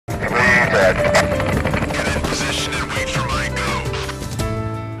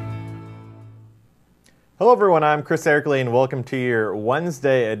Hello everyone, I'm Chris Erkley and welcome to your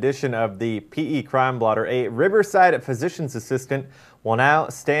Wednesday edition of the PE Crime Blotter. A Riverside physician's assistant will now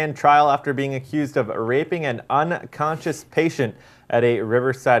stand trial after being accused of raping an unconscious patient at a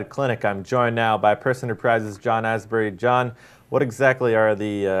Riverside clinic. I'm joined now by Press Enterprise's John Asbury. John, what exactly are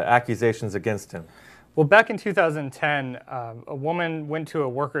the accusations against him? Well, back in 2010, a woman went to a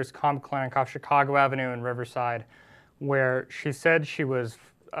workers' comp clinic off Chicago Avenue in Riverside where she said she was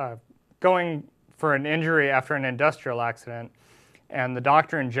going for an injury after an industrial accident, and the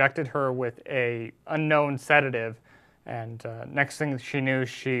doctor injected her with a unknown sedative, and next thing she knew,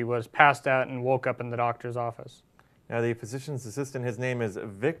 she was passed out and woke up in the doctor's office. Now, the physician's assistant, his name is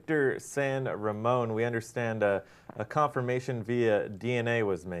Victor San Ramon. We understand a confirmation via DNA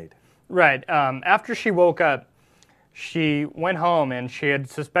was made. Right. After she woke up, she went home and she had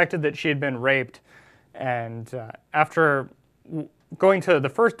suspected that she had been raped, and after going to the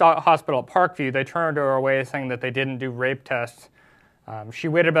first hospital at Parkview, they turned her away saying that they didn't do rape tests. She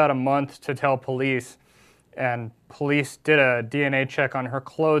waited about a month to tell police, and police did a DNA check on her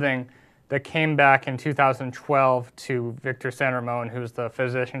clothing that came back in 2012 to Victor San Ramon, who's the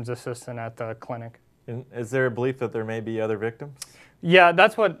physician's assistant at the clinic. And is there a belief that there may be other victims? Yeah,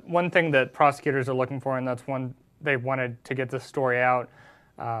 that's one thing that prosecutors are looking for, and that's one they wanted to get this story out.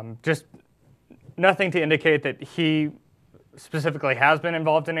 Just nothing to indicate that he specifically has been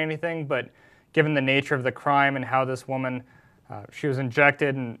involved in anything, but given the nature of the crime and how this woman, she was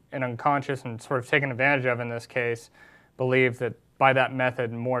injected and unconscious and sort of taken advantage of in this case, believe that by that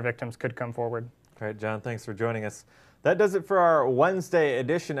method more victims could come forward. All right, John, thanks for joining us. That does it for our Wednesday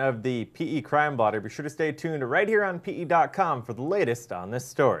edition of the PE Crime Blotter. Be sure to stay tuned right here on PE.com for the latest on this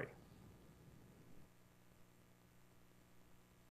story.